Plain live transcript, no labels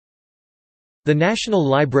The National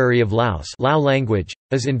Library of Laos, Lao language,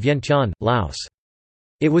 is in Vientiane, Laos.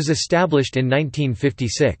 It was established in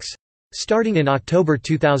 1956. Starting in October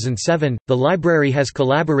 2007, the library has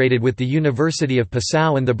collaborated with the University of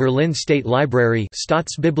Passau and the Berlin State Library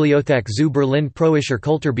Staatsbibliothek zu Berlin Preußischer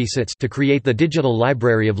Kulturbesitz to create the Digital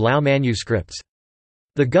Library of Lao manuscripts.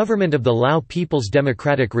 The government of the Lao People's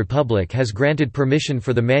Democratic Republic has granted permission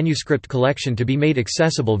for the manuscript collection to be made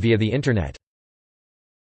accessible via the Internet.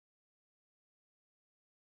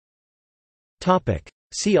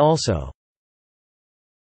 See also: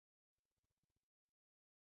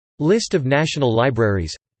 List of national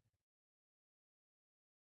libraries.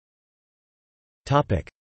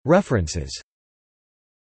 References.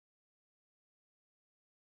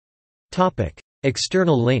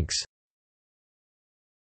 External links.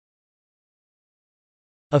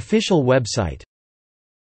 Official website.